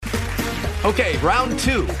Okay, round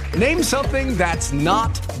two. Name something that's not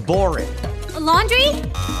boring. A laundry?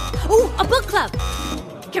 Ooh, a book club.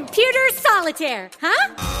 Computer solitaire,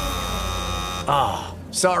 huh? Ah, oh,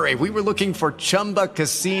 sorry, we were looking for Chumba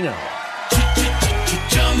Casino.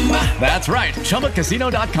 That's right,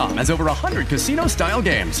 ChumbaCasino.com has over 100 casino-style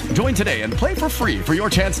games. Join today and play for free for your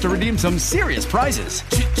chance to redeem some serious prizes.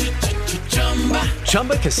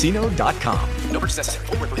 ChumbaCasino.com. No purchase necessary.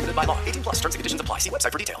 Void where prohibited by law. 18 plus. Terms and conditions apply. See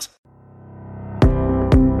website for details.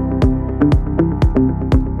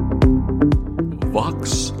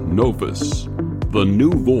 Vox Novus, the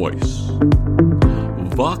new voice.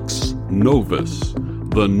 Vox Novus,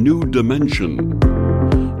 the new dimension.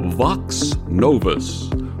 Vox Novus,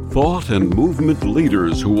 thought and movement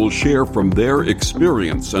leaders who will share from their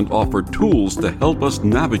experience and offer tools to help us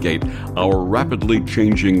navigate our rapidly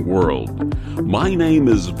changing world. My name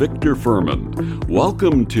is Victor Furman.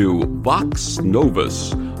 Welcome to Vox Novus,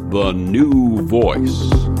 the new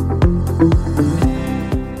voice.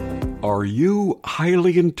 Are you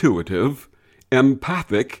highly intuitive,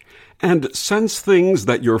 empathic, and sense things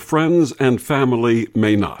that your friends and family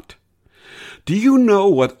may not? Do you know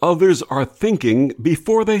what others are thinking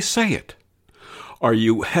before they say it? Are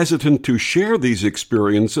you hesitant to share these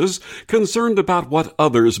experiences, concerned about what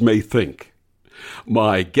others may think?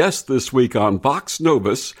 My guest this week on Vox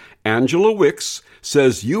Novus, Angela Wicks,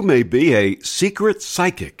 says you may be a secret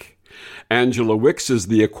psychic. Angela Wicks is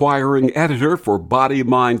the acquiring editor for Body,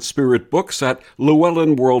 Mind, Spirit books at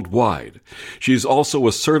Llewellyn Worldwide. She's also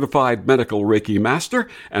a certified medical Reiki master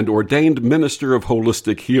and ordained minister of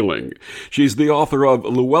holistic healing. She's the author of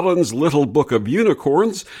Llewellyn's Little Book of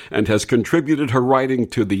Unicorns and has contributed her writing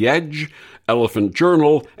to The Edge, Elephant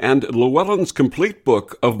Journal, and Llewellyn's complete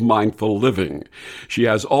book of mindful living. She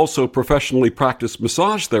has also professionally practiced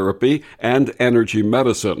massage therapy and energy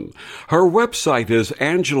medicine. Her website is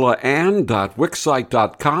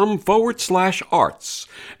angelaann.wixsite.com/arts,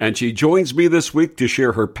 and she joins me this week to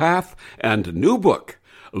share her path and new book,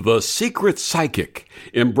 The Secret Psychic.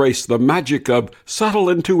 Embrace the magic of subtle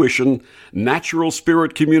intuition, natural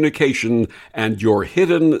spirit communication, and your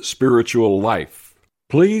hidden spiritual life.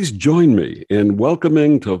 Please join me in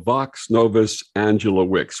welcoming to Vox Novus, Angela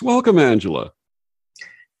Wicks. Welcome, Angela.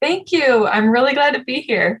 Thank you. I'm really glad to be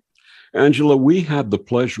here. Angela, we had the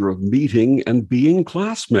pleasure of meeting and being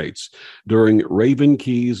classmates during Raven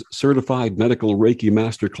Key's Certified Medical Reiki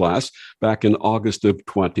Masterclass back in August of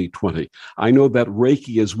 2020. I know that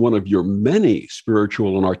Reiki is one of your many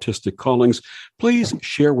spiritual and artistic callings. Please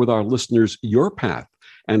share with our listeners your path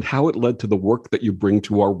and how it led to the work that you bring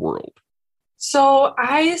to our world. So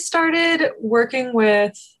I started working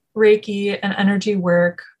with Reiki and energy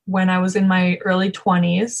work when I was in my early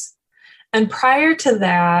 20s. And prior to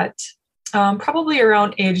that, probably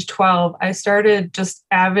around age 12, I started just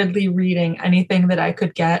avidly reading anything that I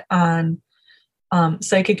could get on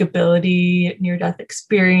psychic ability, near-death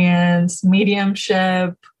experience,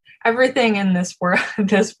 mediumship, everything in this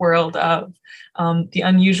world of the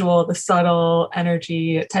unusual, the subtle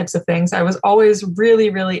energy types of things. I was always really,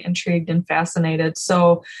 really intrigued and fascinated.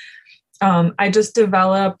 So I just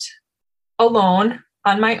developed alone,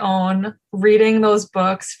 on my own, reading those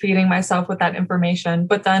books, feeding myself with that information.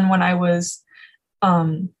 But then when I was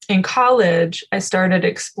in college, I started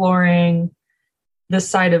exploring this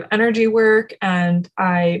side of energy work, and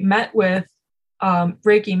I met with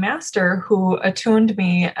Reiki master who attuned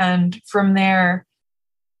me. And from there,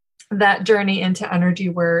 that journey into energy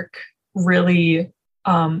work really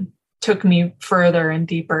took me further and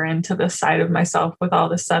deeper into this side of myself with all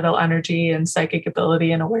the subtle energy and psychic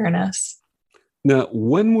ability and awareness. Now,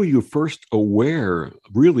 when were you first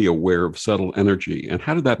really aware of subtle energy, and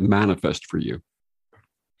how did that manifest for you?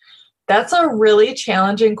 That's a really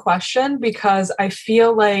challenging question because I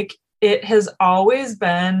feel like it has always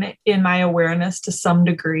been in my awareness to some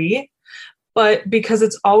degree, but because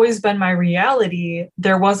it's always been my reality,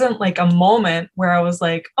 there wasn't like a moment where I was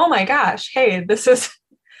like, oh my gosh, hey, this is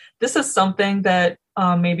something that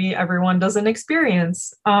maybe everyone doesn't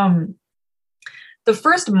experience. The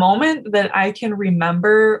first moment that I can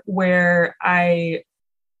remember where I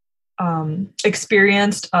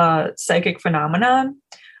experienced a psychic phenomenon,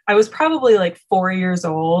 I was probably like 4 years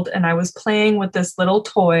old, and I was playing with this little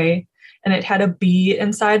toy, and it had a bee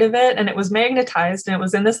inside of it, and it was magnetized, and it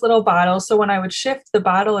was in this little bottle. So when I would shift the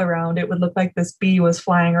bottle around, it would look like this bee was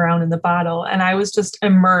flying around in the bottle. And I was just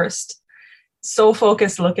immersed, so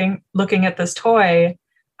focused looking at this toy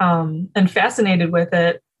and fascinated with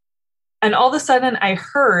it. And all of a sudden I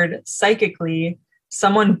heard psychically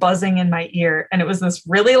someone buzzing in my ear. And it was this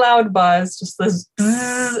really loud buzz, just this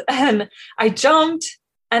buzz. And I jumped,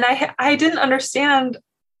 and I didn't understand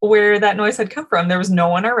where that noise had come from. There was no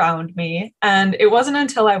one around me. And it wasn't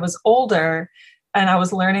until I was older and I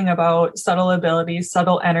was learning about subtle abilities,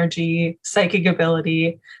 subtle energy, psychic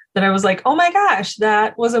ability, that I was like, oh my gosh,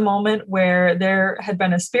 that was a moment where there had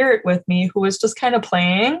been a spirit with me who was just kind of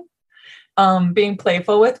playing, being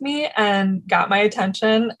playful with me and got my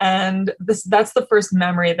attention. And that's the first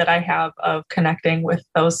memory that I have of connecting with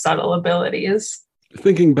those subtle abilities.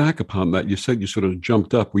 Thinking back upon that, you said you sort of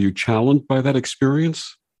jumped up. Were you challenged by that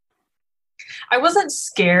experience? I wasn't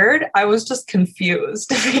scared. I was just confused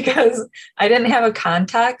because I didn't have a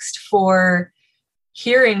context for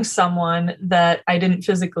hearing someone that I didn't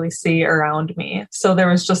physically see around me. So there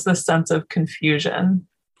was just this sense of confusion.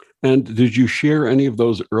 And did you share any of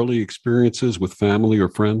those early experiences with family or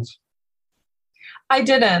friends? I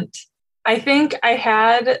didn't. I think I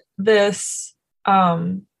had this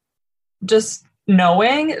just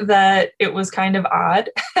knowing that it was kind of odd.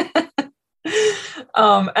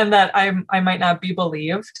 And that I might not be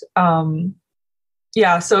believed. So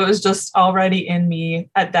it was just already in me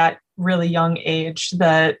at that really young age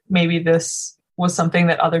that maybe this was something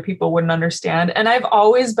that other people wouldn't understand. And I've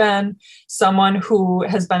always been someone who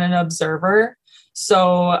has been an observer.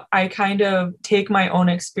 So I kind of take my own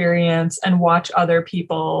experience and watch other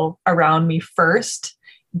people around me first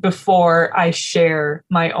before I share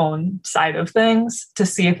my own side of things to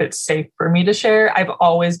see if it's safe for me to share. I've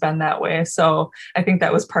always been that way. So I think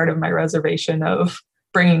that was part of my reservation of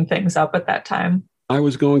bringing things up at that time. I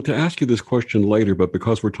was going to ask you this question later, but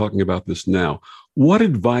because we're talking about this now, what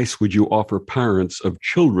advice would you offer parents of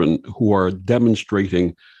children who are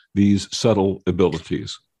demonstrating these subtle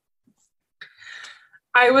abilities?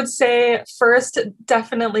 I would say first,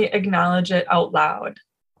 definitely acknowledge it out loud.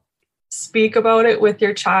 Speak about it with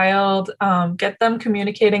your child, get them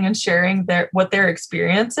communicating and sharing what their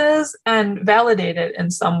experience is and validate it in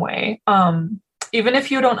some way. Even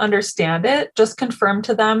if you don't understand it, just confirm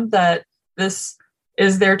to them that this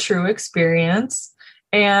is their true experience.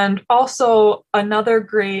 And also another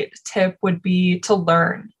great tip would be to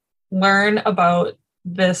learn about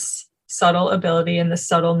this subtle ability and this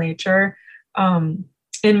subtle nature.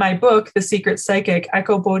 In my book, The Secret Psychic,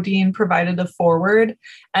 Echo Bodine provided a foreword.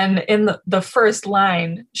 And in the first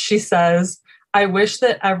line, she says, I wish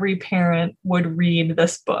that every parent would read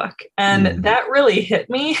this book. And that really hit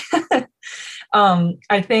me.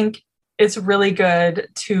 I think it's really good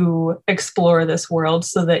to explore this world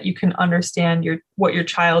so that you can understand what your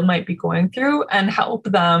child might be going through and help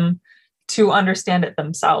them to understand it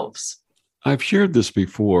themselves. I've shared this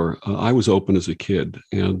before. I was open as a kid,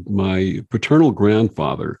 and my paternal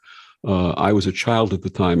grandfather, I was a child at the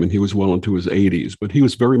time, and he was well into his 80s, but he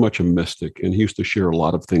was very much a mystic, and he used to share a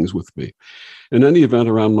lot of things with me. In any event,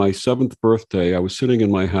 around my 7th birthday, I was sitting in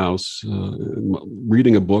my house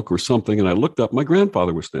reading a book or something, and I looked up. My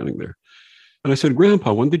grandfather was standing there. And I said,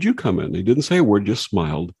 Grandpa, when did you come in? He didn't say a word, just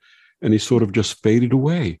smiled, and he sort of just faded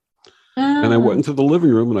away. And I went into the living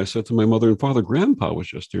room and I said to my mother and father, Grandpa was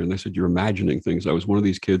just here. And they said, you're imagining things. I was one of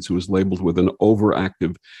these kids who was labeled with an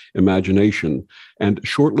overactive imagination. And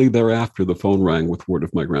shortly thereafter, the phone rang with word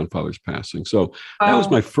of my grandfather's passing. So that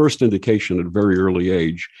was my first indication at a very early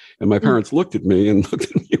age. And my parents looked at me and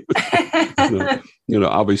looked at me with,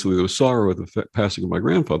 obviously there was sorrow at the passing of my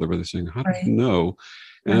grandfather, but they're saying, how did you know?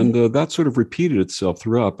 And that sort of repeated itself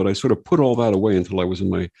throughout. But I sort of put all that away until I was in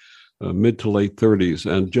my mid to late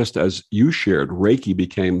 30s. And just as you shared, Reiki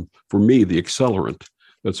became, for me, the accelerant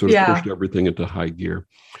that sort of pushed everything into high gear.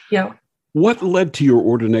 Yeah. What led to your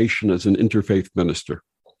ordination as an interfaith minister?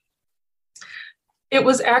 It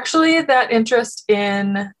was actually that interest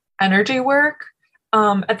in energy work.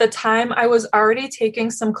 At the time, I was already taking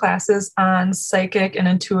some classes on psychic and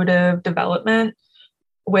intuitive development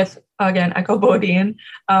with, again, Echo Bodine.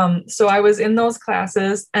 So I was in those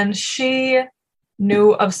classes, and she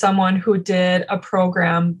knew of someone who did a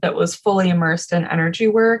program that was fully immersed in energy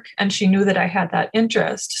work, and she knew that I had that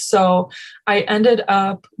interest. So I ended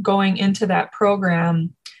up going into that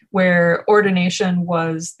program where ordination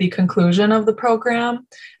was the conclusion of the program.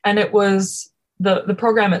 And it was the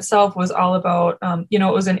program itself was all about,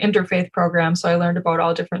 it was an interfaith program. So I learned about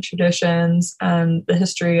all different traditions and the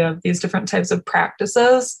history of these different types of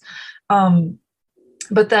practices.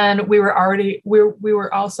 But then we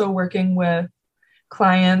were also working with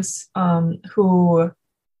clients who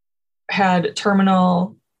had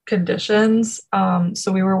terminal conditions.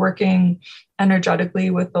 So we were working energetically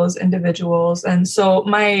with those individuals. And so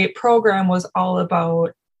my program was all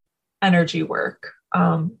about energy work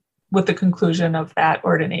with the conclusion of that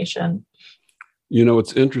ordination.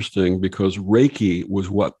 It's interesting because Reiki was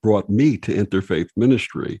what brought me to interfaith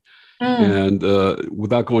ministry. And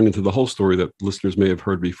without going into the whole story that listeners may have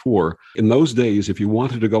heard before, in those days, if you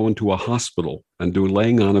wanted to go into a hospital and do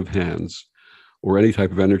laying on of hands or any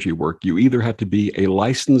type of energy work, you either had to be a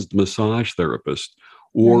licensed massage therapist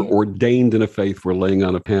or ordained in a faith where laying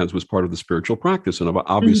on of hands was part of the spiritual practice. And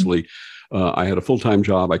obviously, I had a full-time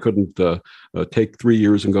job. I couldn't take 3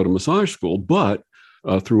 years and go to massage school, but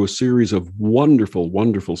through a series of wonderful,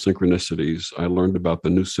 wonderful synchronicities, I learned about the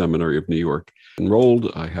New Seminary of New York.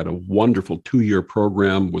 Enrolled, I had a wonderful 2-year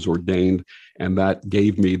program, was ordained, and that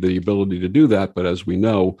gave me the ability to do that. But as we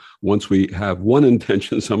know, once we have one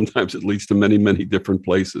intention, sometimes it leads to many, many different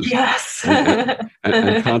places. Yes.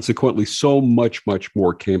 and consequently, so much, much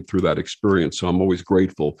more came through that experience. So I'm always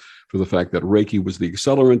grateful for the fact that Reiki was the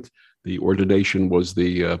accelerant. The ordination was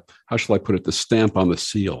the, how shall I put it, the stamp on the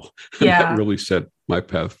seal. Yeah. That really set my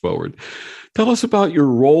path forward. Tell us about your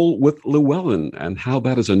role with Llewellyn and how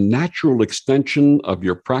that is a natural extension of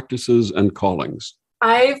your practices and callings.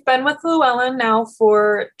 I've been with Llewellyn now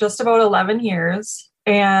for just about 11 years,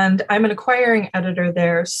 and I'm an acquiring editor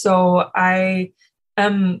there. So I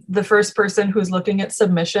am the first person who's looking at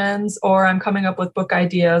submissions, or I'm coming up with book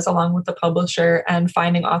ideas along with the publisher and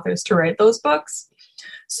finding authors to write those books.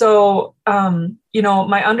 So,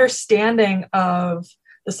 my understanding of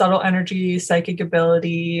the subtle energy, psychic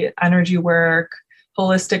ability, energy work,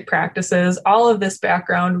 holistic practices, all of this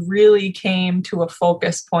background really came to a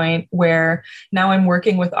focus point where now I'm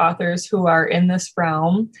working with authors who are in this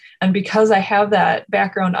realm. And because I have that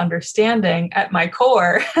background understanding at my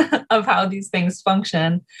core of how these things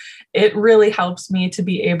function, it really helps me to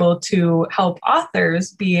be able to help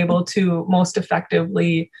authors be able to most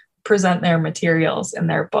effectively present their materials in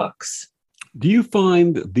their books. Do you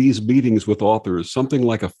find these meetings with authors something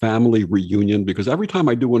like a family reunion? Because every time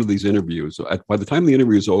I do one of these interviews, by the time the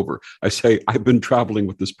interview is over, I say, I've been traveling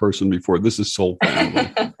with this person before. This is soul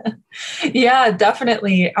family. Yeah,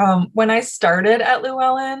 definitely. When I started at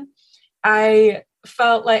Llewellyn, I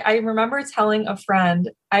felt like, I remember telling a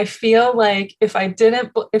friend, I feel like if I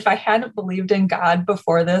hadn't believed in God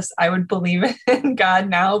before this, I would believe in God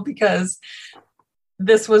now, because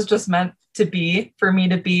this was just meant to be for me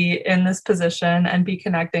to be in this position and be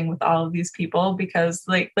connecting with all of these people, because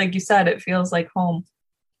like you said, it feels like home.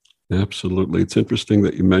 Absolutely. It's interesting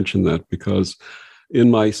that you mentioned that, because in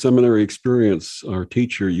my seminary experience, our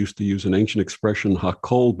teacher used to use an ancient expression,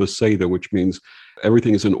 hakol beseda, which means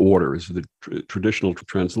everything is in order, is the traditional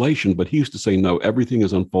translation. But he used to say, no, everything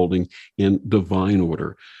is unfolding in divine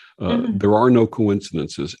order. There are no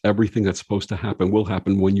coincidences. Everything that's supposed to happen will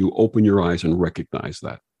happen when you open your eyes and recognize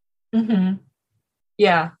that. Mm-hmm.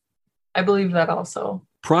 Yeah, I believe that also.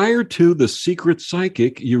 Prior to The Secret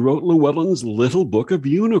Psychic, you wrote Llewellyn's Little Book of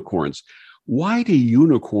Unicorns. Why do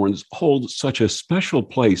unicorns hold such a special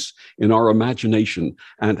place in our imagination,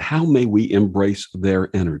 and how may we embrace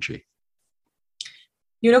their energy?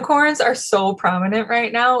 Unicorns are so prominent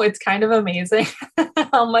right now. It's kind of amazing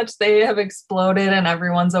how much they have exploded in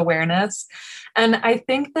everyone's awareness. And I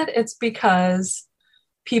think that it's because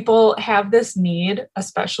people have this need,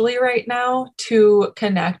 especially right now, to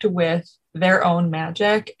connect with their own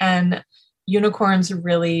magic. And unicorns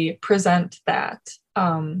really present that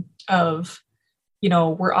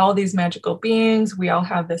we're all these magical beings. We all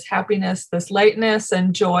have this happiness, this lightness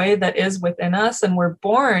and joy that is within us. And we're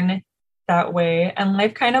born that way, and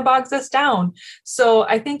life kind of bogs us down. So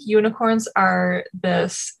I think unicorns are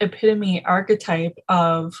this epitome archetype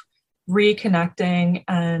of reconnecting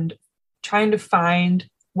and trying to find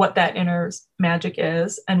what that inner magic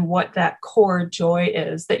is and what that core joy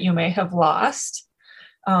is that you may have lost.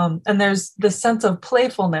 And there's this sense of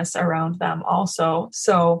playfulness around them also.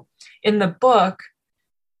 So in the book,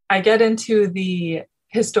 I get into the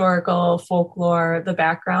historical folklore, the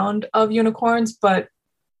background of unicorns, but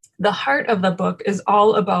the heart of the book is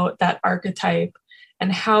all about that archetype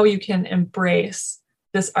and how you can embrace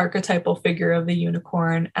this archetypal figure of the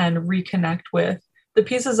unicorn and reconnect with the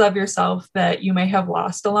pieces of yourself that you may have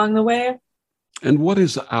lost along the way. And what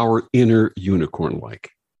is our inner unicorn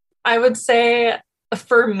like? I would say,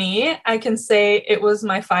 for me, I can say it was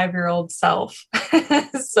my 5-year-old self.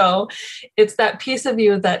 So it's that piece of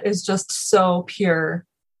you that is just so pure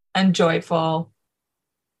and joyful.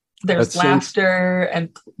 There's laughter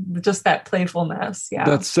and just that playfulness. Yeah.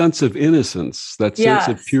 That sense of innocence, that sense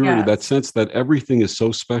of purity, that sense that everything is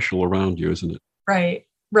so special around you, isn't it? Right.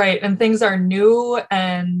 Right. And things are new,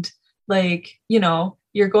 and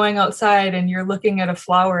you're going outside and you're looking at a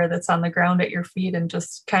flower that's on the ground at your feet and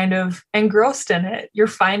just kind of engrossed in it. You're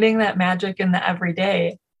finding that magic in the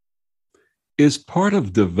everyday. Is part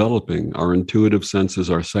of developing our intuitive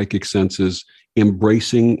senses, our psychic senses,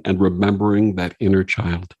 embracing and remembering that inner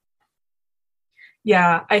child?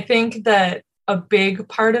 Yeah, I think that a big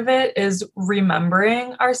part of it is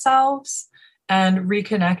remembering ourselves and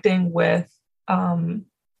reconnecting with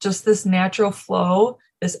just this natural flow,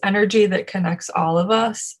 this energy that connects all of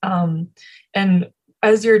us. And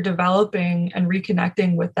as you're developing and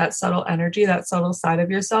reconnecting with that subtle energy, that subtle side of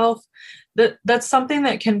yourself, that's something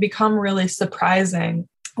that can become really surprising,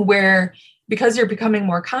 where because you're becoming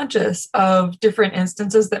more conscious of different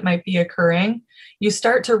instances that might be occurring, you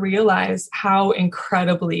start to realize how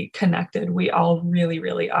incredibly connected we all really,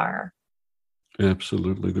 really are.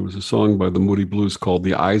 Absolutely. There was a song by the Moody Blues called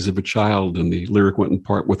The Eyes of a Child, and the lyric went in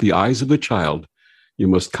part, with the eyes of the child, you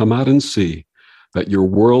must come out and see that your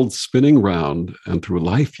world's spinning round, and through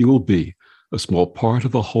life you will be a small part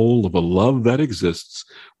of the whole of a love that exists.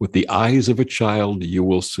 With the eyes of a child, you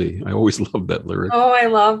will see. I always love that lyric. Oh, I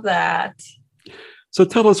love that. So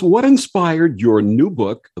tell us, what inspired your new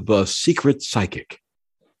book, The Secret Psychic?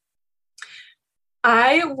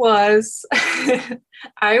 I was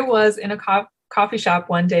I was in a coffee shop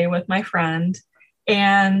one day with my friend,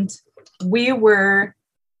 and whenever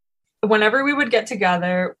we would get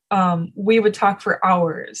together, we would talk for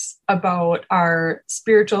hours about our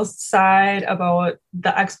spiritual side, about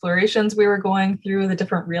the explorations we were going through, the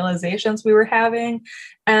different realizations we were having.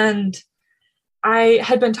 And I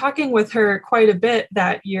had been talking with her quite a bit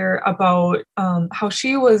that year about how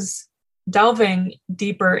she was delving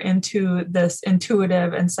deeper into this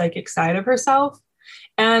intuitive and psychic side of herself.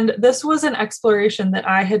 And this was an exploration that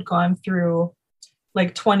I had gone through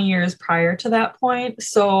like 20 years prior to that point.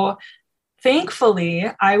 So thankfully,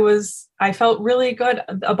 I felt really good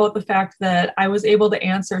about the fact that I was able to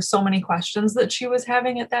answer so many questions that she was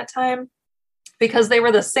having at that time, because they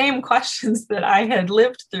were the same questions that I had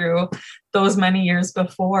lived through those many years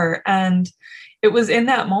before. And it was in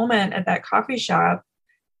that moment at that coffee shop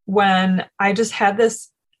when I just had this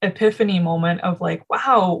epiphany moment of like,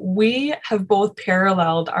 wow, we have both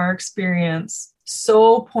paralleled our experience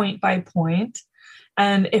so point by point.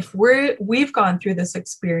 And if we've gone through this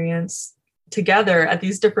experience together at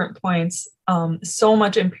these different points, so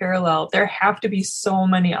much in parallel, there have to be so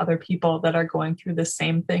many other people that are going through the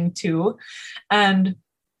same thing too. And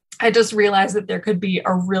I just realized that there could be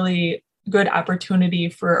a really good opportunity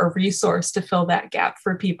for a resource to fill that gap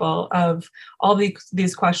for people of all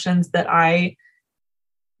these questions that I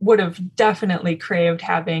would have definitely craved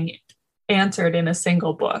having answered in a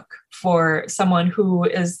single book, for someone who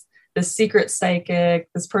is the secret psychic,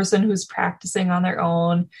 this person who's practicing on their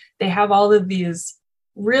own. They have all of these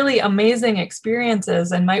really amazing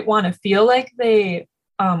experiences and might want to feel like they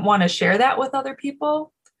want to share that with other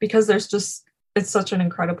people, because it's such an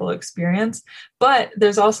incredible experience. But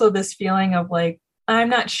there's also this feeling of like, I'm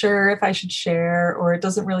not sure if I should share, or it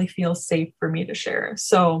doesn't really feel safe for me to share.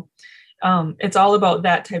 So it's all about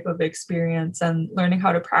that type of experience and learning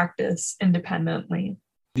how to practice independently.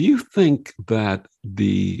 Do you think that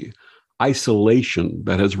the isolation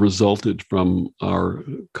that has resulted from our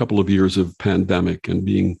couple of years of pandemic and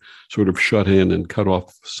being sort of shut in and cut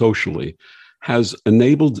off socially has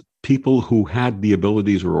enabled people who had the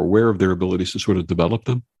abilities or are aware of their abilities to sort of develop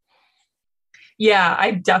them? Yeah,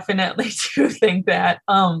 I definitely do think that.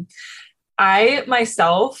 I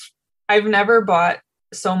myself, I've never bought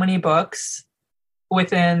so many books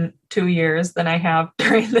within 2 years than I have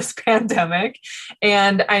during this pandemic.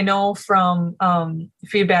 And I know from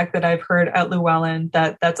feedback that I've heard at Llewellyn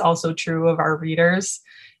that that's also true of our readers.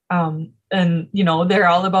 And, you know, they're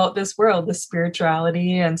all about this world, the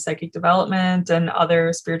spirituality and psychic development and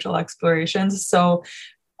other spiritual explorations. So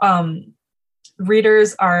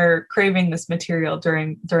readers are craving this material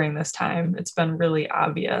during this time. It's been really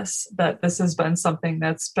obvious that this has been something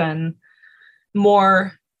that's been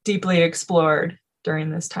more deeply explored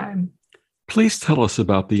during this time. Please tell us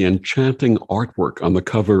about the enchanting artwork on the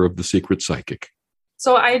cover of The Secret Psychic.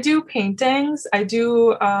 So I do paintings. I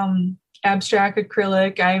do abstract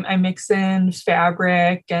acrylic. I mix in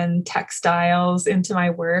fabric and textiles into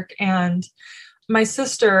my work. And my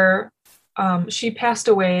sister, she passed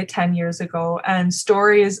away 10 years ago, and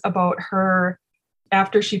stories about her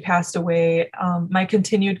after she passed away, my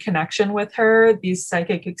continued connection with her, these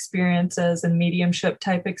psychic experiences and mediumship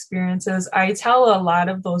type experiences, I tell a lot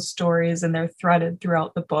of those stories, and they're threaded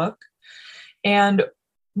throughout the book. And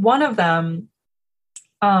one of them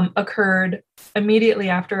occurred immediately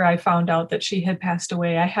after I found out that she had passed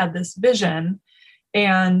away. I had this vision,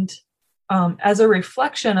 and as a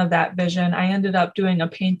reflection of that vision, I ended up doing a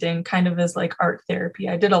painting kind of as like art therapy.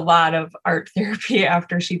 I did a lot of art therapy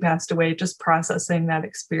after she passed away, just processing that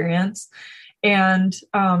experience. And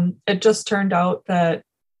it just turned out that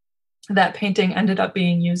that painting ended up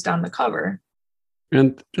being used on the cover.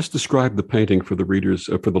 And just describe the painting for the readers,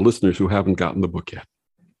 for the listeners who haven't gotten the book yet.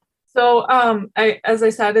 So, as I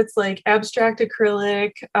said, it's like abstract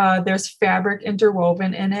acrylic. There's fabric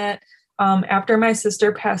interwoven in it. After my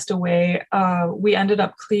sister passed away, we ended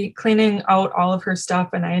up cleaning out all of her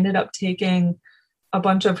stuff, and I ended up taking a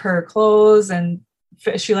bunch of her clothes, and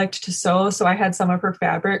she liked to sew, so I had some of her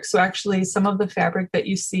fabric. So actually, some of the fabric that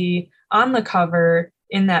you see on the cover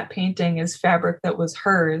in that painting is fabric that was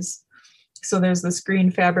hers. So there's this green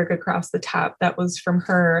fabric across the top that was from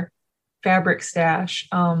her fabric stash.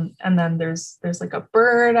 And then there's like a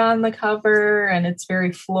bird on the cover, and it's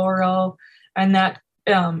very floral. And that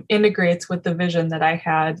integrates with the vision that I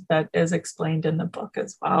had that is explained in the book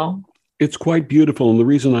as well. It's quite beautiful. And the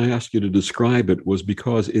reason I asked you to describe it was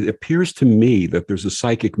because it appears to me that there's a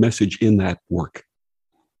psychic message in that work.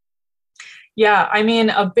 Yeah, I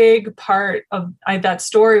mean, a big part of that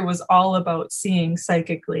story was all about seeing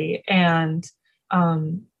psychically. And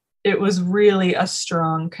it was really a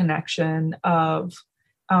strong connection of,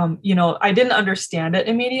 I didn't understand it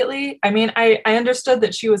immediately. I mean, I understood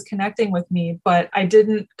that she was connecting with me, but I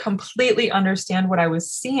didn't completely understand what I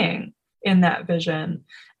was seeing in that vision.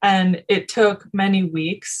 And it took many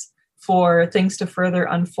weeks for things to further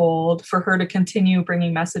unfold, for her to continue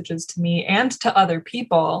bringing messages to me and to other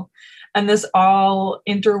people. And this all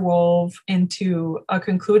interwove into a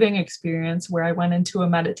concluding experience where I went into a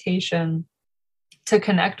meditation to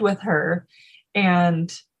connect with her.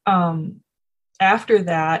 And after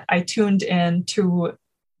that, I tuned in to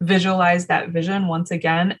visualize that vision once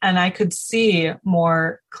again, and I could see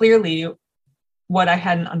more clearly what I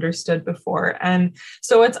hadn't understood before. And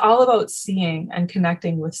so it's all about seeing and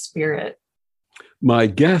connecting with spirit. My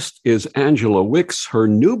guest is Angela Wicks. Her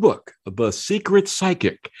new book, The Secret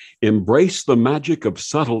Psychic: Embrace the Magic of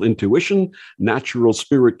Subtle Intuition, Natural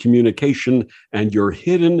Spirit Communication, and Your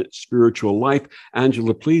Hidden Spiritual Life.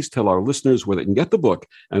 Angela, please tell our listeners where they can get the book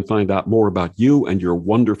and find out more about you and your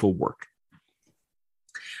wonderful work.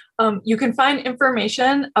 You can find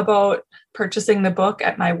information about purchasing the book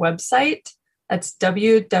at my website. That's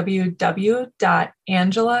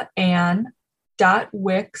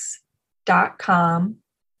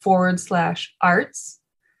www.angelaann.wix.com/arts.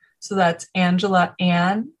 So that's Angela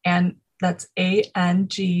Ann, and that's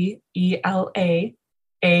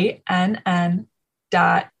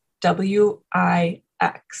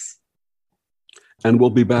ANGELAANN.WIX. And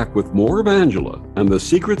we'll be back with more of Angela and The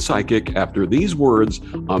Secret Psychic after these words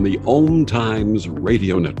on the Om Times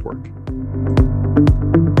Radio Network.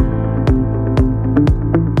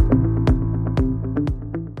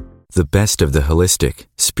 The best of the holistic,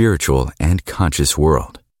 spiritual, and conscious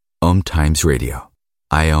world. Om Times Radio.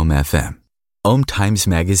 IOM FM. Om Times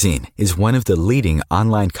Magazine is one of the leading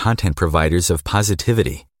online content providers of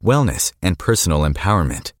positivity, wellness, and personal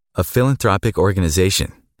empowerment. A philanthropic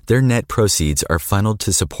organization, their net proceeds are funneled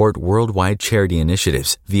to support worldwide charity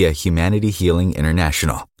initiatives via Humanity Healing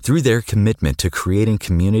International. Through their commitment to creating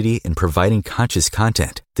community and providing conscious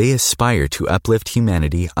content, they aspire to uplift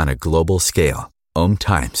humanity on a global scale. Om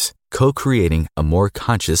Times. Co-creating a more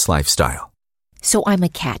conscious lifestyle. So I'm a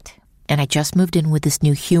cat, and I just moved in with this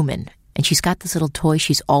new human, and she's got this little toy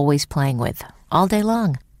she's always playing with, all day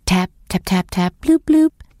long. Tap, tap, tap, tap, bloop,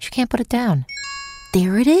 bloop. She can't put it down.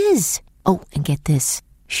 There it is. Oh, and get this.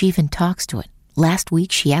 She even talks to it. Last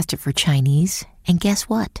week, she asked it for Chinese, and guess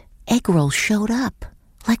what? Egg rolls showed up.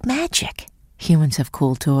 Like magic. Humans have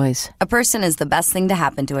cool toys. A person is the best thing to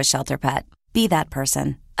happen to a shelter pet. Be that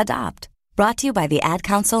person. Adopt. Brought to you by the Ad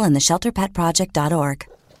Council and the ShelterPetProject.org.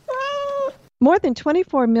 More than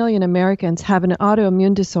 24 million Americans have an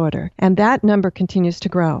autoimmune disorder, and that number continues to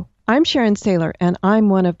grow. I'm Sharon Saylor, and I'm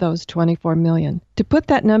one of those 24 million. To put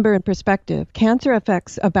that number in perspective, cancer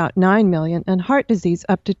affects about 9 million and heart disease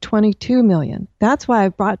up to 22 million. That's why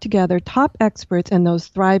I've brought together top experts and those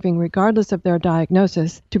thriving regardless of their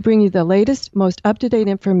diagnosis to bring you the latest, most up-to-date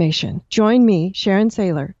information. Join me, Sharon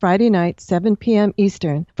Saylor, Friday night, 7 p.m.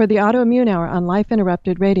 Eastern, for the Autoimmune Hour on Life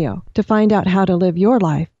Interrupted Radio to find out how to live your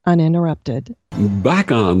life uninterrupted.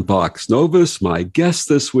 Back on Vox Novus, my guest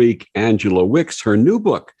this week, Angela Wicks. Her new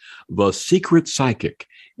book, The Secret Psychic: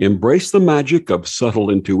 Embrace the Magic of Subtle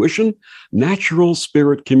Intuition, Natural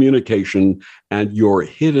Spirit Communication, and Your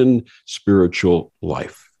Hidden Spiritual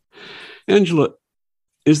Life. Angela,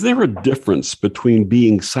 is there a difference between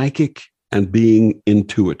being psychic and being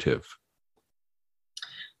intuitive?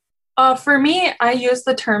 For me, I use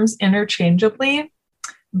the terms interchangeably,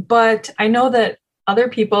 but I know that other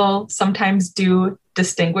people sometimes do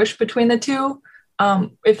distinguish between the two.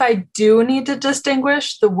 If I do need to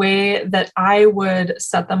distinguish, the way that I would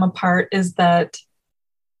set them apart is that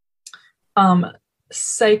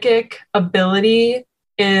psychic ability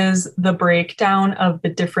is the breakdown of the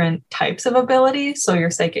different types of ability. So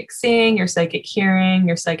your psychic seeing, your psychic hearing,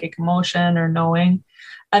 your psychic emotion or knowing.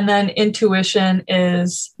 And then intuition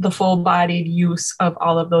is the full-bodied use of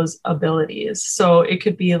all of those abilities. So it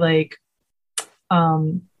could be like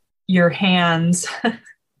your hands.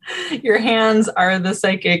 Your hands are the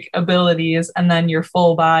psychic abilities, and then your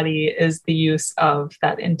full body is the use of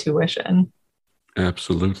that intuition.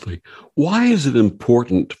 Absolutely. Why is it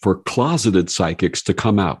important for closeted psychics to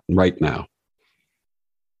come out right now?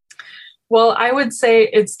 Well, I would say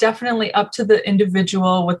it's definitely up to the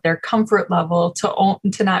individual with their comfort level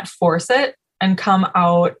to not force it and come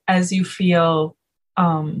out as you feel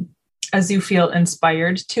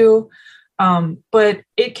inspired to. But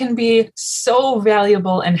it can be so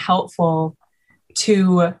valuable and helpful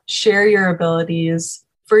to share your abilities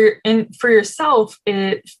for yourself.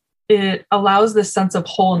 It allows this sense of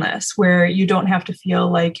wholeness where you don't have to feel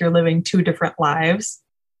like you're living two different lives.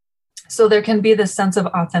 So there can be this sense of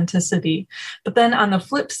authenticity. But then on the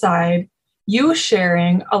flip side, you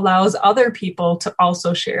sharing allows other people to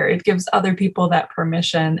also share. It gives other people that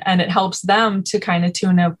permission, and it helps them to kind of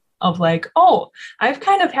tune up of like, oh, I've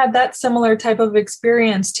kind of had that similar type of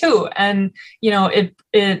experience too. And,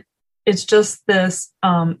 it's just this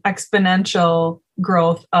exponential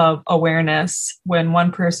growth of awareness when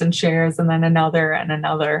one person shares and then another and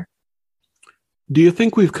another. Do you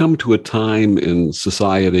think we've come to a time in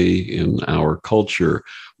society, in our culture,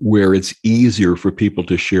 where it's easier for people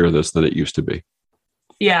to share this than it used to be?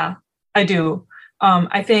 Yeah, I do.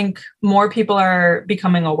 I think more people are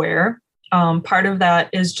becoming aware. Part of that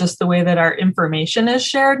is just the way that our information is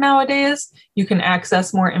shared nowadays. You can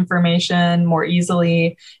access more information more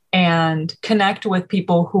easily and connect with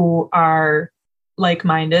people who are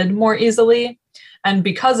like-minded more easily. And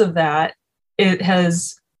because of that, it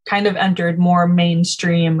has kind of entered more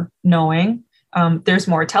mainstream knowing. There's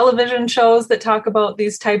more television shows that talk about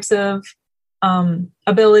these types of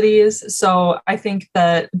abilities. So I think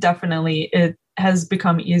that definitely it has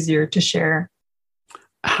become easier to share.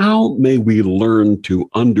 How may we learn to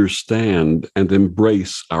understand and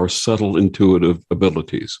embrace our subtle intuitive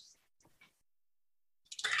abilities?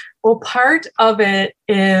 Well, part of it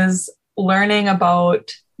is learning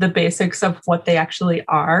about the basics of what they actually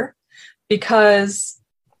are, because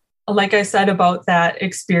like I said about that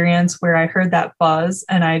experience where I heard that buzz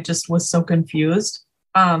and I just was so confused.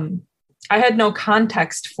 I had no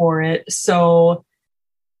context for it. So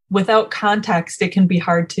without context, it can be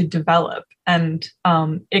hard to develop. And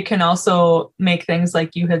it can also make things,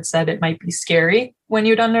 like you had said, it might be scary when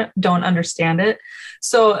you don't understand it.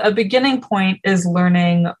 So a beginning point is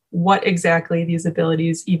learning what exactly these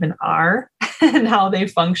abilities even are and how they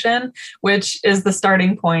function, which is the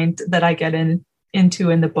starting point that I get into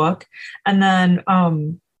in the book. And then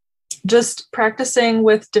just practicing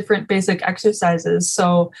with different basic exercises.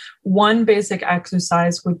 So one basic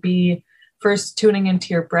exercise would be first tuning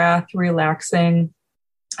into your breath, relaxing,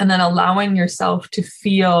 and then allowing yourself to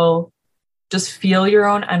feel your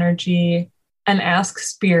own energy and ask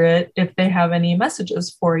spirit if they have any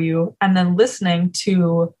messages for you, and then listening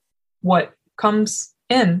to what comes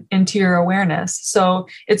into your awareness. So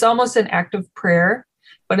it's almost an act of prayer,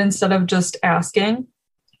 but instead of just asking,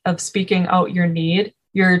 of speaking out your need,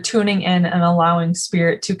 you're tuning in and allowing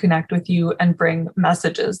spirit to connect with you and bring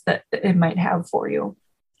messages that it might have for you.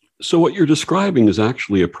 So what you're describing is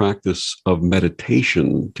actually a practice of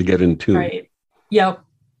meditation to get in tune. Right. Yep,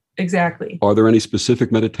 exactly. Are there any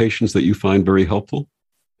specific meditations that you find very helpful?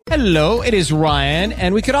 Hello, it is Ryan,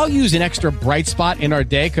 and we could all use an extra bright spot in our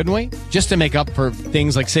day, couldn't we? Just to make up for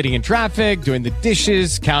things like sitting in traffic, doing the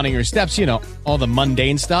dishes, counting your steps, all the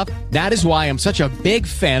mundane stuff. That is why I'm such a big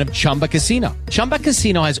fan of Chumba Casino. Chumba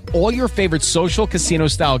Casino has all your favorite social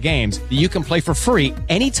casino-style games that you can play for free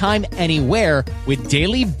anytime, anywhere with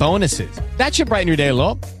daily bonuses. That should brighten your day a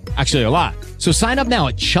little. Actually, a lot. So sign up now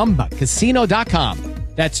at ChumbaCasino.com.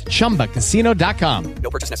 That's ChumbaCasino.com. No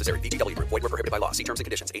purchase necessary. VGW Group. Void where prohibited by law. See terms and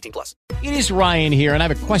conditions. 18+. It is Ryan here, and I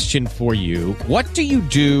have a question for you. What do you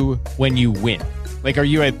do when you win? Like, are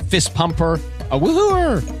you a fist pumper, a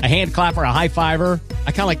woohooer, a hand clapper, a high fiver?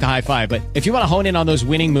 I kind of like the high five, but if you want to hone in on those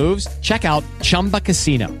winning moves, check out Chumba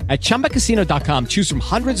Casino. At ChumbaCasino.com, choose from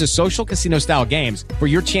hundreds of social casino-style games for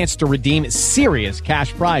your chance to redeem serious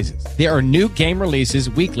cash prizes. There are new game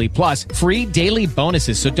releases weekly, plus free daily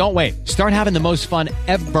bonuses. So don't wait. Start having the most fun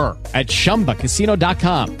ever at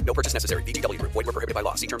ChumbaCasino.com. No purchase necessary. VGW Group. Void where prohibited by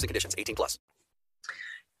law. See terms and conditions. 18+.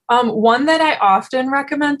 One that I often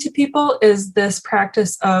recommend to people is this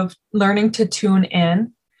practice of learning to tune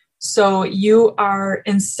in. So you are,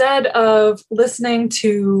 instead of listening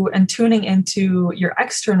to and tuning into your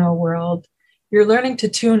external world, you're learning to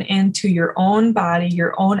tune into your own body,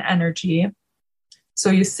 your own energy.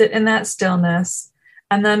 So you sit in that stillness.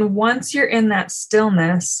 And then once you're in that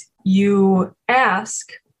stillness, you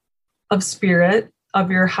ask of spirit,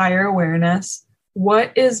 of your higher awareness,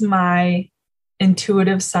 what is my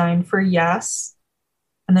intuitive sign for yes?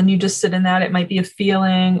 And then you just sit in that. It might be a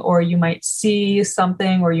feeling, or you might see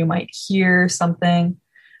something, or you might hear something.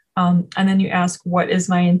 And then you ask, what is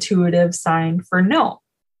my intuitive sign for no?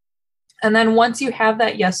 And then once you have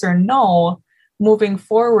that yes or no, moving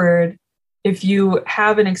forward, if you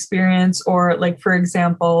have an experience, or like, for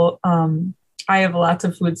example, I have lots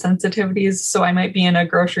of food sensitivities. So I might be in a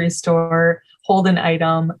grocery store, hold an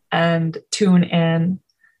item and tune in,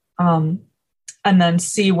 and then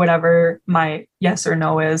see whatever my yes or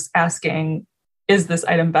no is, asking, is this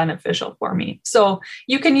item beneficial for me? So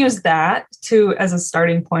you can use that as a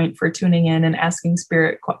starting point for tuning in and asking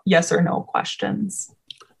spirit yes or no questions.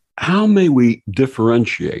 How may we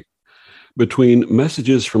differentiate between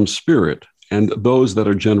messages from spirit and those that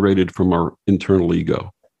are generated from our internal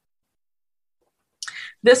ego?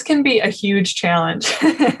 This can be a huge challenge.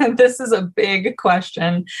 This is a big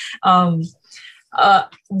question.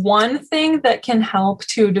 One thing that can help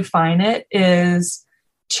to define it is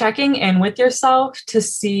checking in with yourself to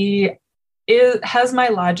see, has my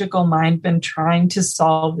logical mind been trying to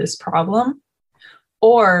solve this problem?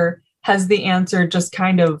 Or has the answer just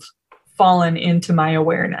kind of fallen into my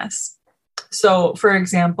awareness? So, for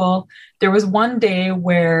example, there was one day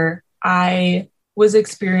where I was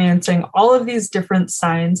experiencing all of these different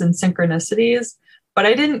signs and synchronicities, but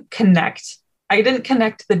I didn't connect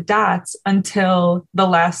the dots until the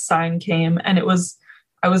last sign came. And I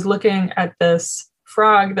was looking at this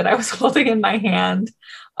frog that I was holding in my hand,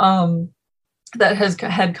 that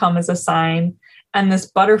had come as a sign. And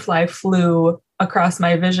this butterfly flew across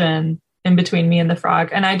my vision in between me and the frog.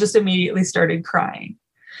 And I just immediately started crying.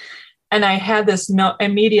 And I had this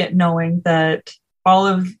immediate knowing that all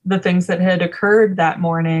of the things that had occurred that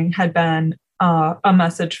morning had been a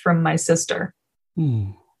message from my sister.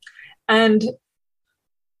 And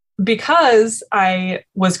because I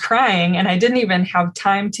was crying and I didn't even have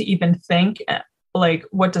time to even think, like,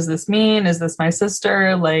 what does this mean? Is this my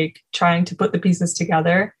sister? Like, trying to put the pieces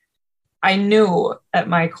together. I knew at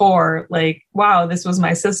my core, like, wow, this was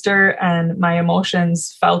my sister, and my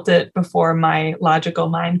emotions felt it before my logical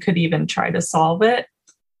mind could even try to solve it.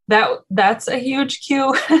 That's a huge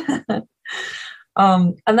cue.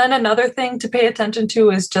 And then another thing to pay attention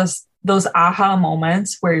to is just those aha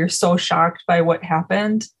moments where you're so shocked by what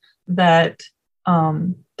happened that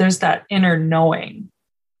there's that inner knowing.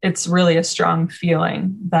 It's really a strong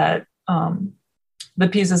feeling that the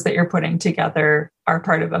pieces that you're putting together are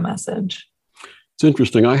part of a message. It's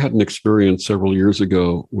interesting. I had an experience several years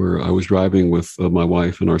ago where I was driving with my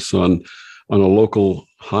wife and our son on a local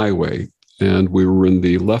highway, and we were in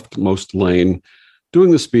the leftmost lane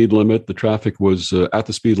doing the speed limit. The traffic was at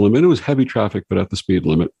the speed limit. It was heavy traffic, but at the speed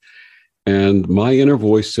limit. And my inner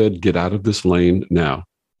voice said, get out of this lane now.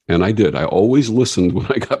 And I did. I always listened when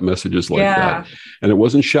I got messages like that. And it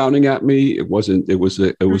wasn't shouting at me. It was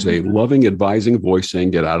a loving, advising voice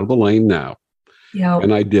saying, get out of the lane now. Yep.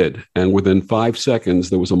 And I did. And within 5 seconds,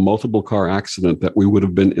 there was a multiple car accident that we would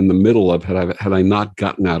have been in the middle of had I not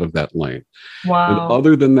gotten out of that lane. Wow. And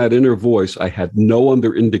other than that inner voice, I had no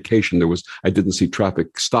other indication. I didn't see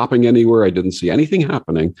traffic stopping anywhere. I didn't see anything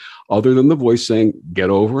happening other than the voice saying, get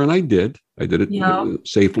over. And I did. I did it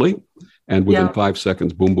safely. And within 5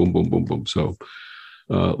 seconds, boom, boom, boom, boom, boom. So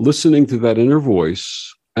listening to that inner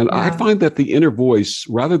voice. And I find that the inner voice,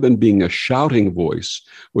 rather than being a shouting voice,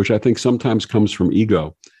 which I think sometimes comes from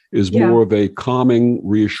ego, is more of a calming,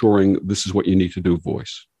 reassuring, this is what you need to do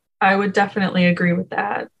voice. I would definitely agree with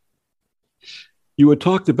that. You had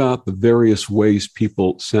talked about the various ways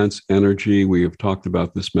people sense energy. We have talked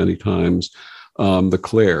about this many times. The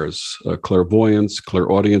clairs, clairvoyance,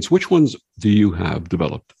 clairaudience. Which ones do you have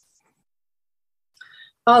developed?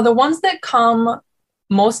 The ones that come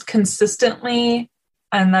most consistently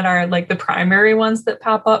and that are like the primary ones that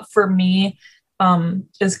pop up for me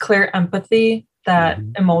is clear empathy, that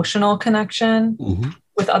emotional connection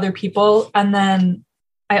with other people. And then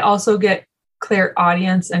I also get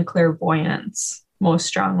clairaudience and clairvoyance most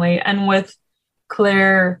strongly. And with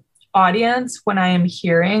clairaudience, when I am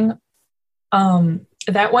hearing,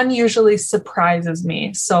 that one usually surprises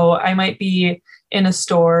me. So I might be in a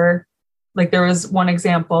store. Like there was one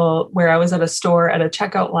example where I was at a store at a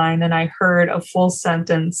checkout line and I heard a full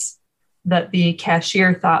sentence that the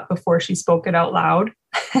cashier thought before she spoke it out loud.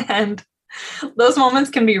 And Those moments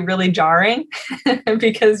can be really jarring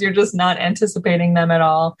because you're just not anticipating them at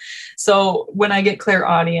all. So when I get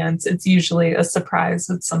clairaudience, it's usually a surprise.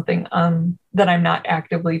 It's something that I'm not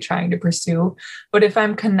actively trying to pursue. But if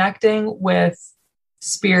I'm connecting with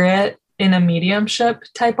spirit in a mediumship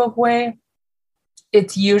type of way,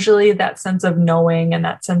 it's usually that sense of knowing and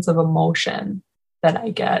that sense of emotion that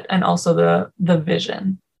I get, and also the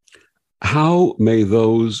vision. How may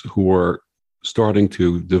those who are starting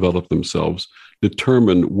to develop themselves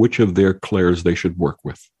determine which of their clairs they should work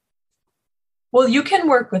with? Well, you can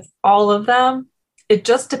work with all of them. It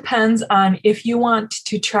just depends on if you want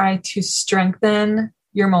to try to strengthen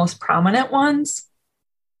your most prominent ones,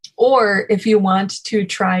 or if you want to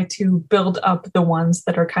try to build up the ones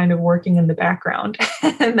that are kind of working in the background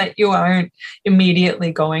and that you aren't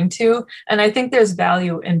immediately going to. And I think there's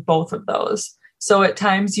value in both of those. So at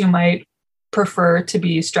times you might prefer to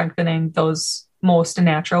be strengthening those most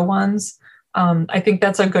natural ones. I think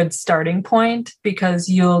that's a good starting point because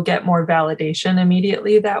you'll get more validation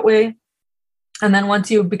immediately that way. And then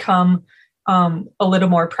once you become a little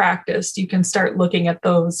more practiced, you can start looking at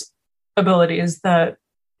those abilities that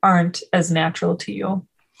aren't as natural to you.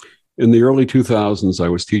 In the early 2000s, I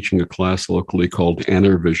was teaching a class locally called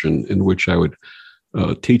Vision, in which I would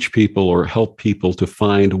teach people or help people to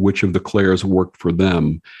find which of the clairs worked for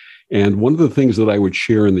them. And one of the things that I would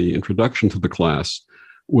share in the introduction to the class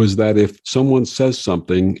was that if someone says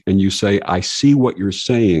something and you say, I see what you're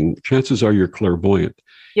saying, chances are you're clairvoyant.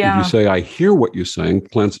 Yeah. If you say, I hear what you're saying,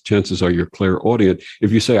 chances are you're clairaudient.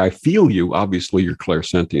 If you say, I feel you, obviously you're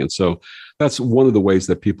clairsentient. So that's one of the ways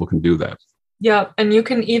that people can do that. Yeah. And you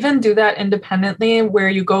can even do that independently where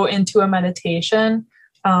you go into a meditation.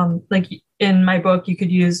 Like in my book, you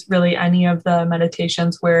could use really any of the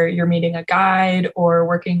meditations where you're meeting a guide or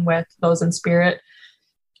working with those in spirit.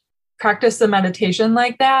 Practice the meditation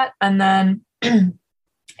like that. And then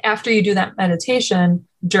after you do that meditation,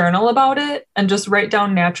 journal about it and just write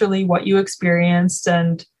down naturally what you experienced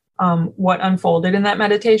and what unfolded in that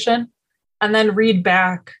meditation. And then read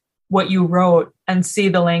back what you wrote and see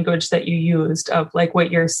the language that you used of like what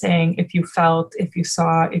you're saying, if you felt, if you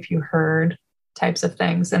saw, if you heard, types of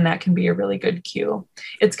things. And that can be a really good cue.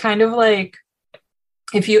 It's kind of like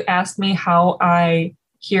if you asked me how I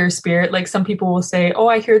hear spirit, like some people will say, oh,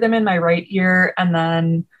 I hear them in my right ear, and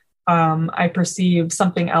then I perceive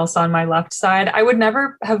something else on my left side. I would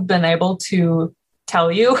never have been able to tell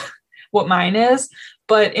you what mine is.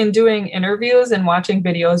 But in doing interviews and watching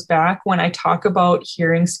videos back, when I talk about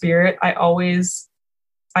hearing spirit, I always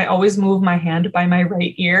move my hand by my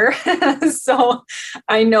right ear. So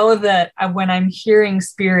I know that when I'm hearing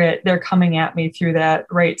spirit, they're coming at me through that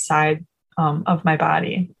right side of my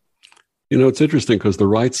body. You know, it's interesting because the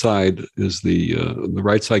right side is the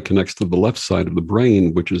right side connects to the left side of the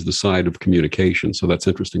brain, which is the side of communication. So that's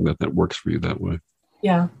interesting that works for you that way.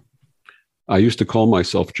 Yeah. I used to call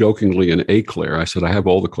myself jokingly an A-clair. I said, I have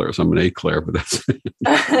all the clairs. I'm an A-clair, but that's...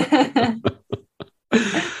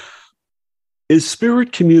 Is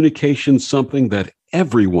spirit communication something that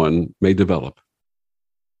everyone may develop?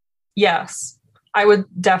 Yes, I would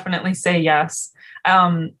definitely say yes.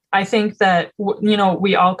 I think that,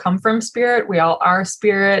 we all come from spirit. We all are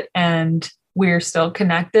spirit, and we're still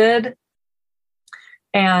connected.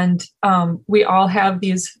 And we all have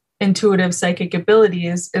these intuitive psychic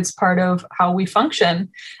abilities. It's part of how we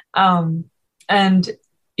function. And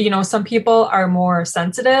some people are more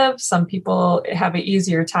sensitive. Some people have an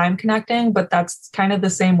easier time connecting, but that's kind of the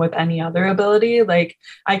same with any other ability. Like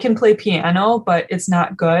I can play piano, but it's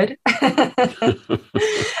not good.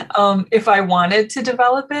 If I wanted to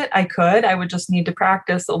develop it, I could. I would just need to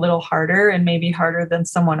practice a little harder, and maybe harder than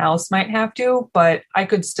someone else might have to, but I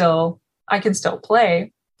can still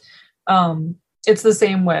play. It's the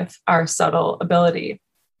same with our subtle ability.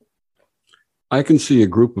 I can see a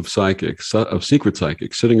group of psychics, of secret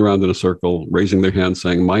psychics, sitting around in a circle, raising their hands,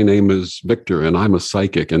 saying, my name is Victor, and I'm a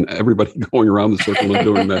psychic, and everybody going around the circle and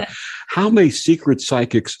doing that. How may secret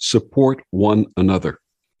psychics support one another?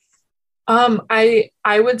 I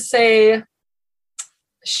would say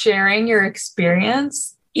sharing your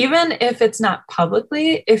experience, even if it's not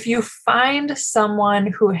publicly, if you find someone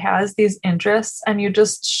who has these interests and you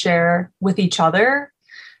just share with each other,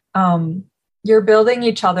 you're building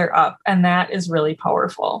each other up, and that is really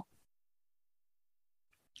powerful.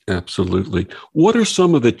 Absolutely. What are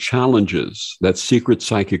some of the challenges that secret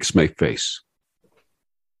psychics may face?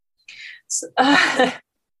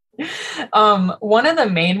 One of the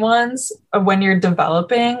main ones when you're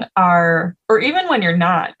developing or even when you're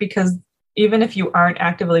not, because even if you aren't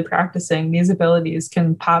actively practicing, these abilities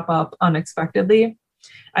can pop up unexpectedly.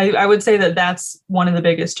 I would say that that's one of the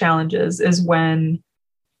biggest challenges is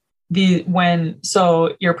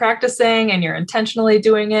so you're practicing and you're intentionally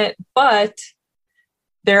doing it, but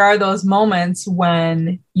there are those moments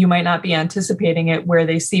when you might not be anticipating it, where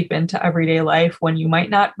they seep into everyday life, when you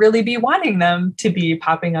might not really be wanting them to be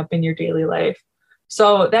popping up in your daily life.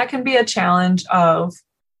 So that can be a challenge of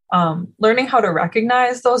learning how to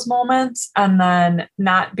recognize those moments and then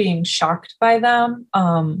not being shocked by them.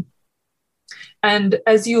 And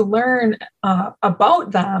as you learn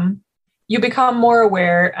about them, you become more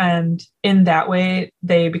aware, and in that way,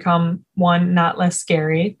 they become, one, not less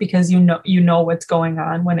scary because you know what's going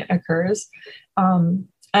on when it occurs.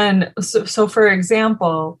 And so, for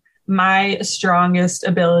example, my strongest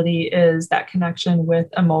ability is that connection with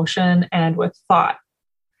emotion and with thought.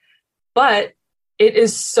 But it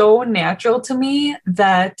is so natural to me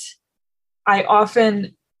that I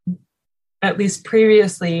often, at least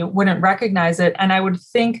previously, wouldn't recognize it. And I would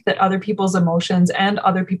think that other people's emotions and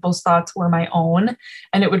other people's thoughts were my own.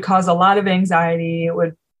 And it would cause a lot of anxiety. It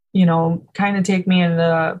would, kind of take me in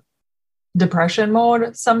the depression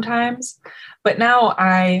mode sometimes. But now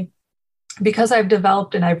because I've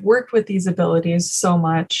developed and I've worked with these abilities so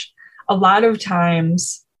much, a lot of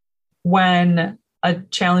times when a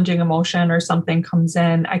challenging emotion or something comes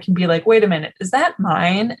in, I can be like, wait a minute, is that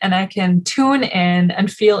mine? And I can tune in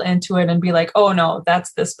and feel into it and be like, oh no,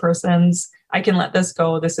 that's this person's. I can let this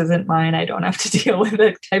go. This isn't mine. I don't have to deal with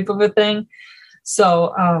it, type of a thing.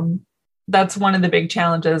 So that's one of the big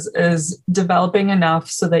challenges, is developing enough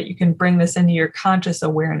so that you can bring this into your conscious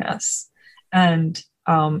awareness and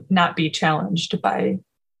not be challenged by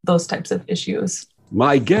those types of issues.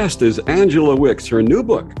 My guest is Angela Wicks. Her new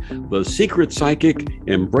book, The Secret Psychic,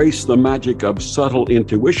 Embrace the Magic of Subtle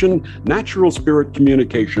Intuition, Natural Spirit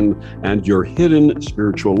Communication, and Your Hidden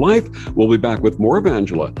Spiritual Life. We'll be back with more of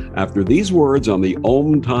Angela after these words on the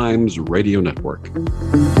Om Times Radio Network.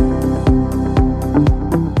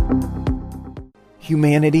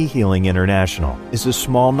 Humanity Healing International is a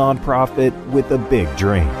small nonprofit with a big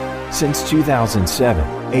dream. Since 2007,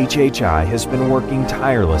 HHI has been working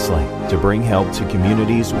tirelessly to bring help to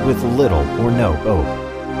communities with little or no hope.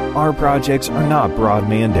 Our projects are not broad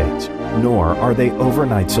mandates, nor are they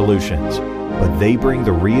overnight solutions, but they bring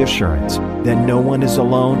the reassurance that no one is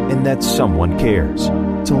alone and that someone cares.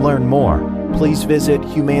 To learn more, please visit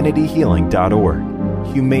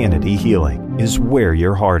humanityhealing.org. Humanity Healing is where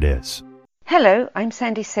your heart is. Hello, I'm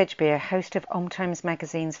Sandy Sedgbeer, host of Om Times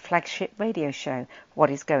Magazine's flagship radio show, What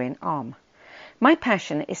is Going Om. My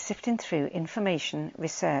passion is sifting through information,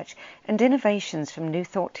 research, and innovations from new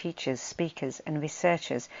thought teachers, speakers, and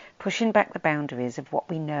researchers pushing back the boundaries of what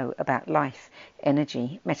we know about life,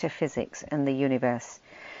 energy, metaphysics, and the universe.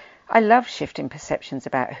 I love shifting perceptions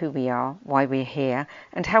about who we are, why we're here,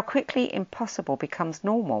 and how quickly impossible becomes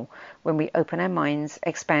normal when we open our minds,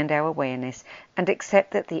 expand our awareness, and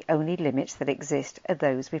accept that the only limits that exist are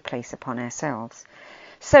those we place upon ourselves.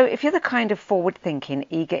 So if you're the kind of forward-thinking,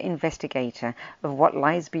 eager investigator of what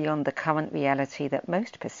lies beyond the current reality that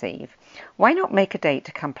most perceive, why not make a date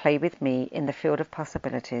to come play with me in the field of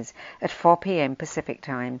possibilities at 4 p.m. Pacific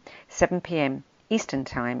Time, 7 p.m. Eastern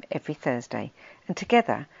Time every Thursday, and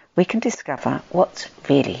together we can discover what's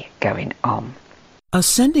really going on.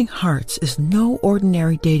 Ascending Hearts is no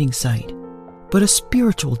ordinary dating site, but a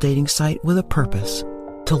spiritual dating site with a purpose,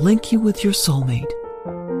 to link you with your soulmate.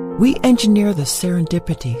 We engineer the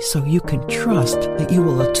serendipity so you can trust that you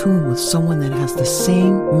will attune with someone that has the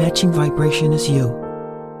same matching vibration as you.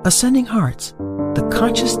 Ascending Hearts, the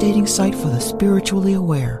conscious dating site for the spiritually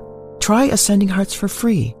aware. Try Ascending Hearts for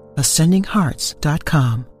free.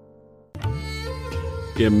 AscendingHearts.com.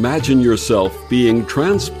 Imagine yourself being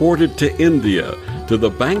transported to India, to the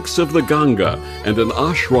banks of the Ganga and an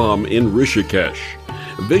ashram in Rishikesh.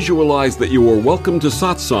 Visualize that you are welcome to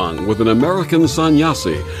satsang with an American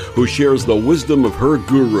sannyasi who shares the wisdom of her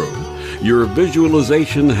guru. Your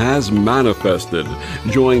visualization has manifested.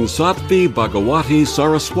 Join Sattvi Bhagawati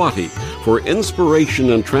Saraswati for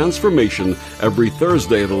inspiration and transformation every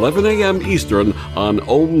Thursday at 11 a.m. Eastern on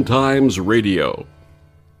Om Times Radio.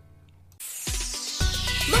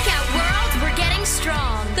 Look out, world, we're getting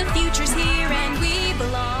strong. The future's here and we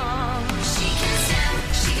belong. She can STEM,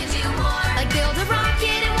 she can do more. Like build a rocket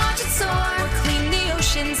and watch it soar. Or clean the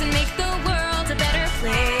oceans and make the world a better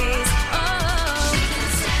place. Oh, she can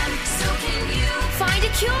STEM, so can you. Find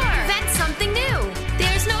a cure, invent something new.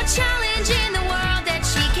 There's no challenge in the world that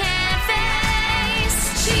she can't face.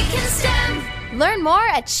 She can STEM. Learn more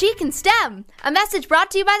at She Can STEM. A message brought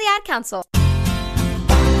to you by the Ad Council.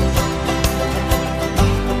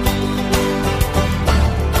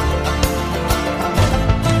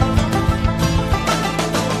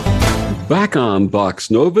 Back on Vox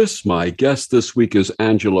Novus, my guest this week is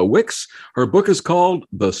Angela Wicks. Her book is called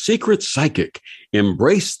The Secret Psychic: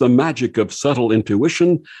 Embrace the Magic of Subtle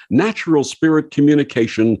Intuition, Natural Spirit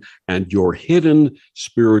Communication, and Your Hidden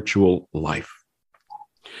Spiritual Life.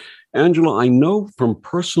 Angela, I know from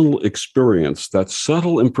personal experience that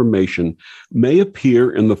subtle information may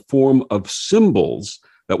appear in the form of symbols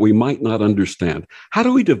that we might not understand. How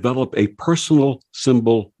do we develop a personal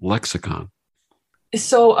symbol lexicon?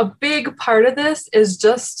 So a big part of this is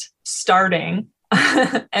just starting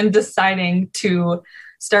and deciding to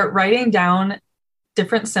start writing down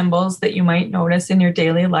different symbols that you might notice in your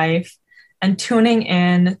daily life and tuning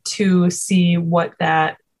in to see what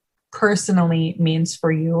that personally means for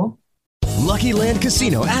you. Lucky Land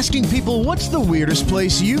Casino, asking people, what's the weirdest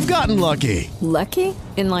place you've gotten lucky? Lucky?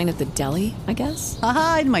 In line at the deli, I guess?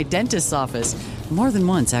 Aha, in my dentist's office. More than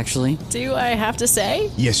once, actually. Do I have to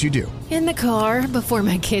say? Yes, you do. In the car before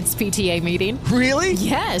my kids' PTA meeting. Really?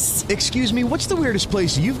 Yes. Excuse me, what's the weirdest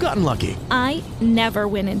place you've gotten lucky? I never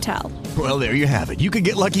win and tell. Well, there you have it. You can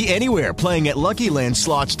get lucky anywhere, playing at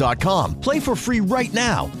LuckyLandSlots.com. Play for free right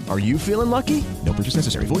now. Are you feeling lucky? No purchase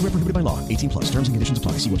necessary. Void where prohibited by law. 18+. Terms and conditions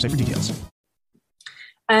apply. See website for details.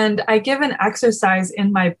 And I give an exercise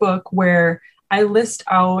in my book where I list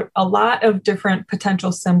out a lot of different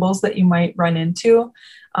potential symbols that you might run into.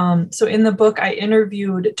 So in the book, I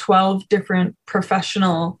interviewed 12 different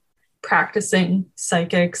professional practicing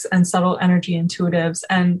psychics and subtle energy intuitives.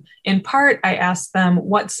 And in part, I asked them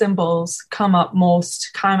what symbols come up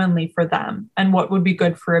most commonly for them and what would be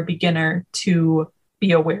good for a beginner to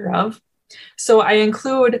be aware of. So I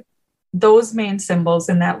include those main symbols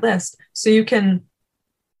in that list so you can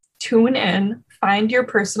tune in, find your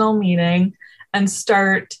personal meaning, and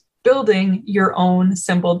start building your own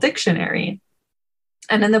symbol dictionary.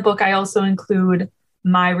 And in the book, I also include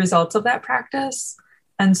my results of that practice.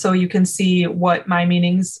 And so you can see what my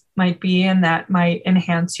meanings might be, and that might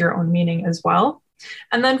enhance your own meaning as well.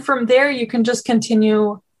 And then from there, you can just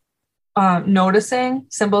continue noticing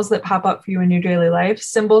symbols that pop up for you in your daily life.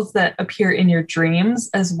 Symbols that appear in your dreams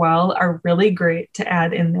as well are really great to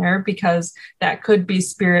add in there, because that could be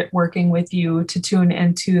spirit working with you to tune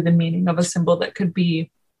into the meaning of a symbol that could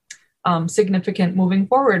be significant moving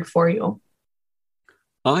forward for you.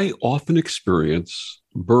 I often experience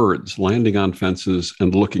birds landing on fences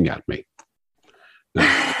and looking at me. Now,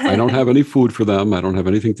 I don't have any food for them. I don't have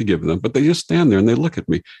anything to give them, but they just stand there and they look at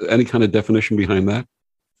me. Any kind of definition behind that?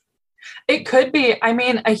 It could be. I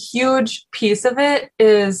mean, a huge piece of it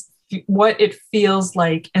is what it feels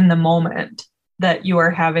like in the moment that you are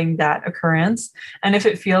having that occurrence. And if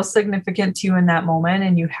it feels significant to you in that moment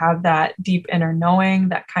and you have that deep inner knowing,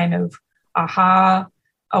 that kind of aha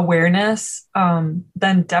awareness,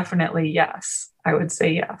 then definitely yes. I would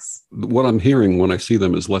say yes. What I'm hearing when I see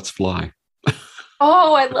them is let's fly.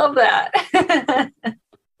 Oh, I love that.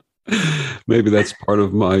 Maybe that's part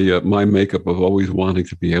of my makeup of always wanting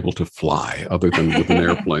to be able to fly other than with an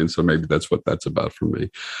airplane. So maybe that's what that's about for me.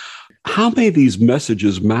 How may these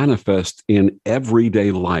messages manifest in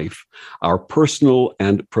everyday life, our personal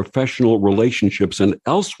and professional relationships and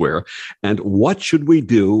elsewhere? And what should we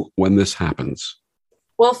do when this happens?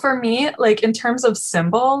 Well, for me, like in terms of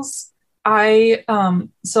symbols,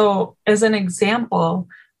 so as an example,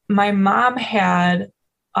 my mom had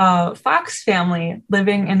a fox family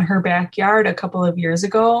living in her backyard a couple of years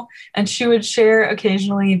ago, and she would share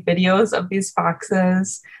occasionally videos of these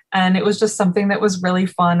foxes. And it was just something that was really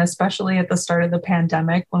fun, especially at the start of the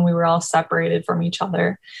pandemic when we were all separated from each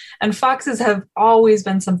other. And foxes have always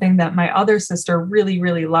been something that my other sister really,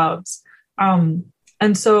 really loves. And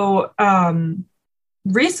so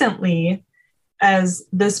recently, as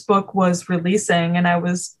this book was releasing and I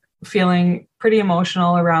was feeling pretty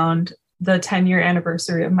emotional around the 10-year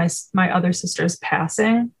anniversary of my other sister's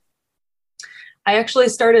passing, I actually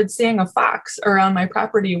started seeing a fox around my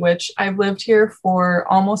property, which I've lived here for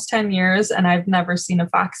almost 10 years and I've never seen a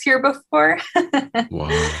fox here before.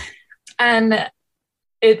 Wow. And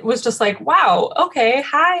it was just like, wow, okay,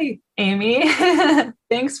 hi, Amy.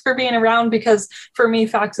 Thanks for being around, because for me,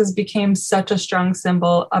 foxes became such a strong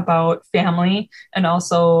symbol about family and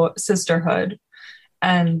also sisterhood.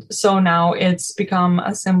 And so now it's become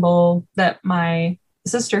a symbol that my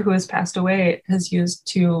sister, who has passed away, has used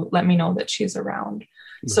to let me know that she's around.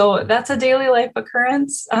 So that's a daily life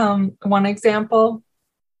occurrence. One example.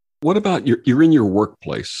 What about you're in your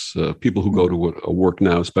workplace? People who go to a work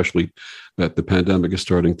now, especially that the pandemic is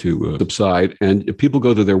starting to subside, and people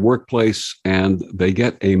go to their workplace and they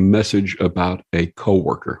get a message about a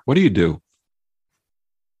coworker. What do you do?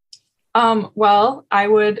 Well, I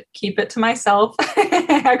would keep it to myself,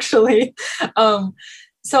 actually.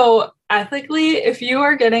 So ethically, if you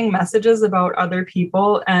are getting messages about other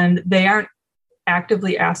people and they aren't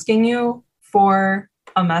actively asking you for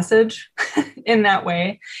a message in that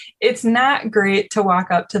way, it's not great to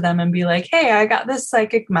walk up to them and be like, hey, I got this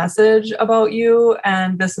psychic message about you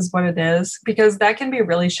and this is what it is, because that can be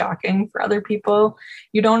really shocking for other people.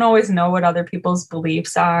 You don't always know what other people's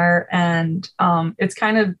beliefs are, and it's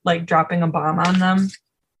kind of like dropping a bomb on them.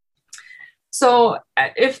 So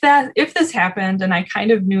if this happened and I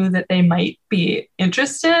kind of knew that they might be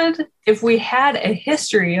interested, if we had a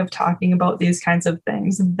history of talking about these kinds of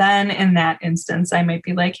things, then in that instance, I might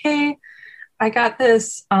be like, hey, I got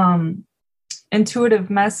this intuitive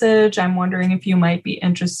message. I'm wondering if you might be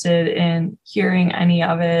interested in hearing any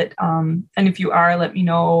of it. And if you are, let me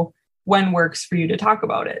know when works for you to talk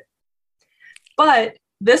about it. But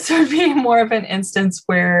this would be more of an instance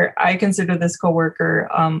where I consider this coworker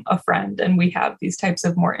a friend, and we have these types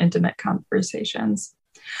of more intimate conversations.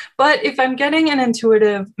 But if I'm getting an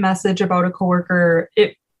intuitive message about a coworker,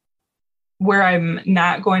 where I'm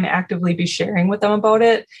not going to actively be sharing with them about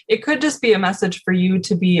it, it could just be a message for you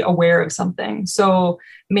to be aware of something. So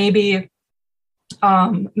maybe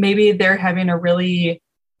they're having a really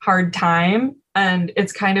hard time, and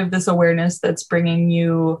it's kind of this awareness that's bringing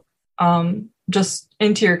you just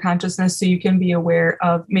into your consciousness, so you can be aware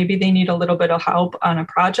of maybe they need a little bit of help on a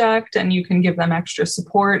project and you can give them extra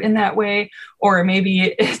support in that way. Or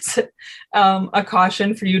maybe it's a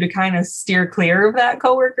caution for you to kind of steer clear of that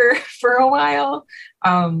coworker for a while.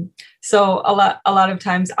 So a lot of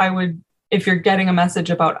times I would, if you're getting a message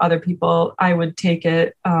about other people, I would take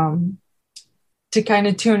it to kind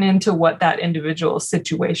of tune into what that individual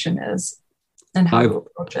situation is and how to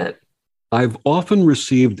approach it. I've often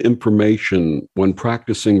received information when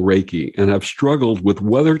practicing Reiki and have struggled with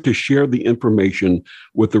whether to share the information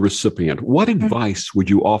with the recipient. What advice would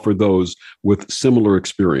you offer those with similar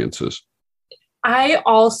experiences? I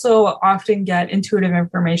also often get intuitive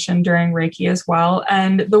information during Reiki as well.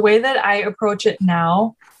 And the way that I approach it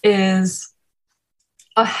now is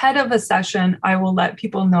ahead of a session, I will let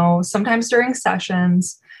people know. Sometimes during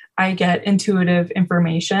sessions, I get intuitive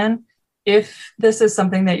information. If this is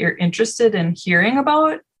something that you're interested in hearing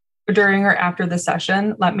about during or after the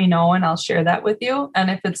session, let me know and I'll share that with you.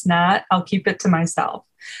 And if it's not, I'll keep it to myself.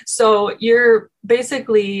 So you're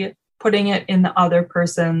basically putting it in the other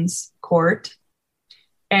person's court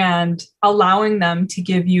and allowing them to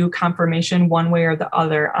give you confirmation one way or the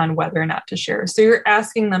other on whether or not to share. So you're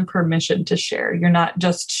asking them permission to share. You're not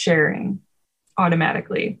just sharing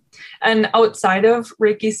automatically. And outside of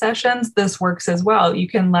Reiki sessions, this works as well. You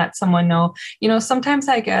can let someone know, sometimes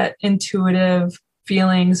I get intuitive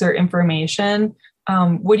feelings or information.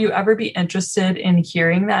 Would you ever be interested in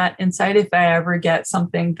hearing that insight if I ever get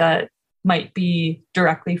something that might be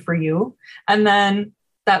directly for you? And then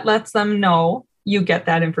that lets them know you get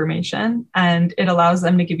that information, and it allows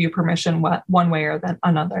them to give you permission one way or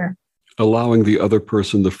another. Allowing the other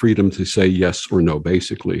person the freedom to say yes or no,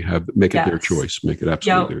 basically, make it their choice, make it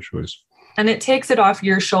absolutely their choice. And it takes it off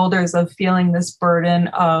your shoulders of feeling this burden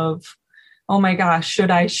of, oh my gosh,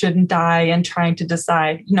 shouldn't I, and trying to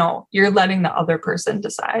decide. No, you're letting the other person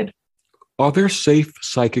decide. Are there safe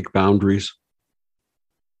psychic boundaries?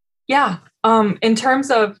 Yeah. In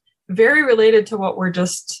terms of very related to what we're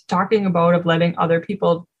just talking about of letting other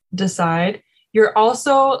people decide, you're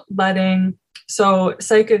also letting. So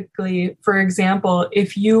psychically, for example,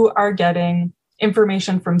 if you are getting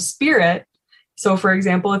information from spirit, so for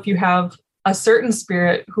example, if you have a certain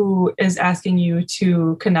spirit who is asking you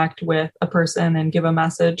to connect with a person and give a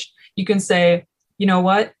message, you can say, you know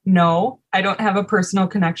what? No, I don't have a personal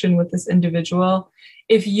connection with this individual.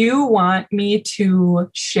 If you want me to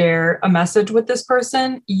share a message with this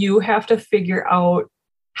person, you have to figure out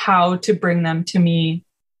how to bring them to me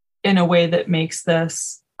in a way that makes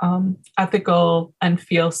this ethical and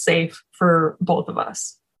feel safe for both of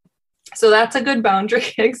us. So that's a good boundary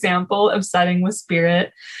example of setting with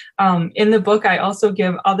spirit. In the book, I also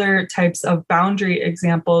give other types of boundary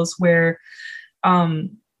examples where, if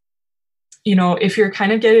you're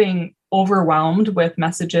kind of getting overwhelmed with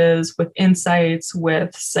messages, with insights,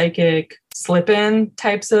 with psychic slip-in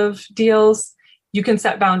types of deals, you can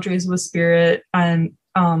set boundaries with spirit and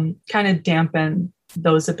kind of dampen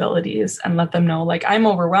those abilities and let them know, like, I'm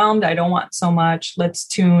overwhelmed. I don't want so much. Let's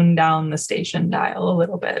tune down the station dial a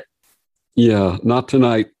little bit. Yeah, not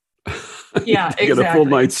tonight. Yeah, exactly. Get a full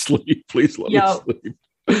night's sleep. Please let me sleep.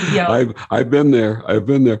 Yep. I've been there.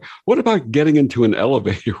 What about getting into an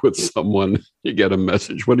elevator with someone? You get a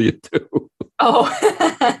message. What do you do? Oh,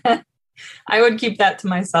 I would keep that to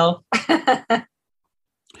myself.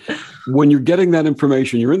 When you're getting that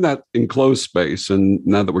information, you're in that enclosed space. And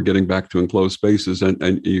now that we're getting back to enclosed spaces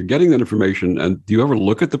and you're getting that information, and do you ever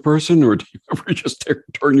look at the person or do you ever just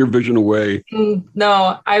turn your vision away?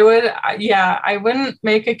 No, I wouldn't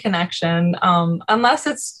make a connection unless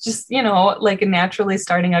it's just, like naturally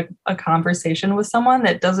starting a conversation with someone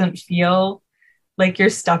that doesn't feel like you're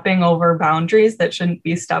stepping over boundaries that shouldn't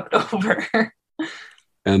be stepped over.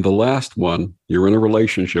 And the last one, you're in a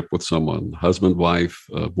relationship with someone, husband, wife,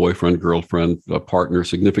 boyfriend, girlfriend, a partner,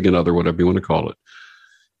 significant other, whatever you want to call it,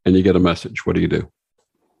 and you get a message. What do you do?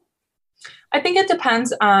 I think it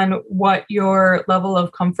depends on what your level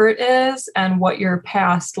of comfort is and what your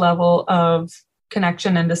past level of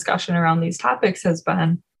connection and discussion around these topics has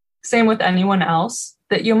been. Same with anyone else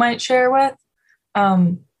that you might share with.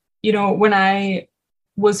 When I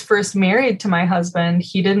was first married to my husband,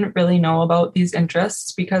 he didn't really know about these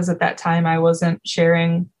interests because at that time I wasn't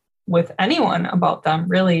sharing with anyone about them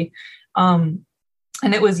really. And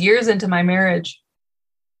it was years into my marriage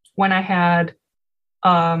when I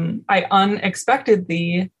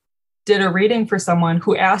unexpectedly did a reading for someone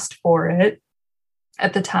who asked for it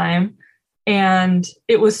at the time. And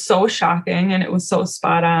it was so shocking and it was so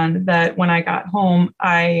spot on that when I got home,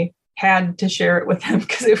 I had to share it with him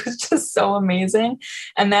because it was just so amazing.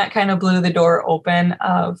 And that kind of blew the door open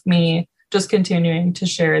of me just continuing to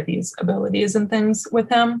share these abilities and things with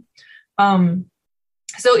him.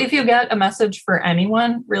 So if you get a message for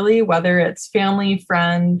anyone, really, whether it's family,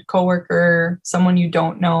 friend, coworker, someone you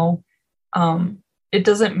don't know, it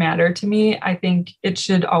doesn't matter to me. I think it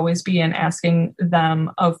should always be in asking them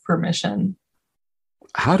of permission.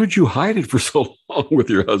 How did you hide it for so long with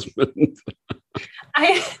your husband?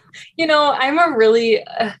 I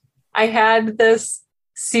had this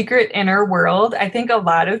secret inner world. I think a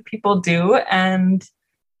lot of people do. And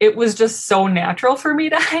it was just so natural for me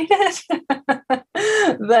to hide it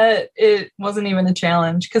that it wasn't even a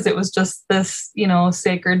challenge because it was just this,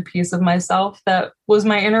 sacred piece of myself that was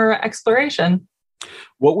my inner exploration.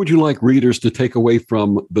 What would you like readers to take away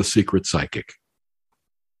from The Secret Psychic?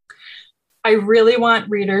 I really want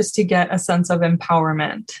readers to get a sense of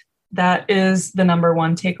empowerment. That is the number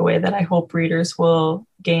one takeaway that I hope readers will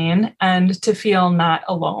gain, and to feel not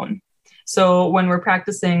alone. So when we're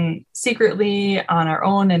practicing secretly on our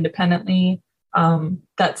own, independently,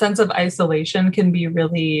 that sense of isolation can be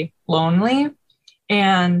really lonely.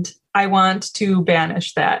 And I want to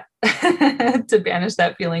banish that, to banish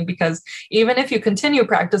that feeling, because even if you continue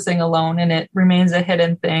practicing alone and it remains a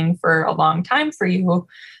hidden thing for a long time for you,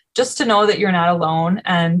 just to know that you're not alone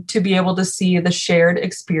and to be able to see the shared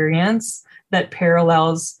experience that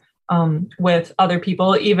parallels with other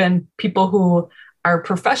people, even people who are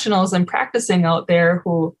professionals and practicing out there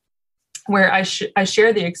where I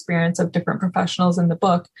share the experience of different professionals in the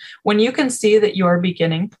book. When you can see that your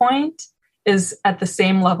beginning point is at the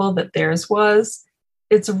same level that theirs was,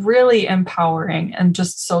 it's really empowering and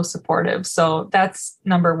just so supportive. So that's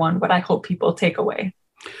number one, what I hope people take away.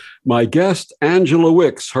 My guest, Angela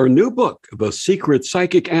Wicks, her new book, The Secret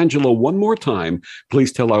Psychic. Angela, one more time,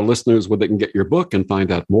 please tell our listeners where they can get your book and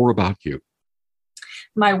find out more about you.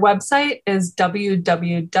 My website is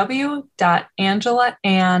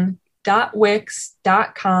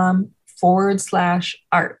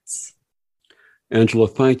www.angelaann.wix.com/arts. Angela,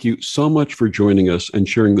 thank you so much for joining us and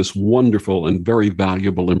sharing this wonderful and very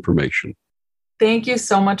valuable information. Thank you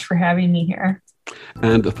so much for having me here.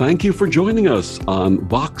 And thank you for joining us on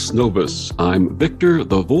Vox Novus. I'm Victor,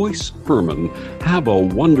 the Voice Furman. Have a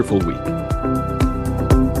wonderful week.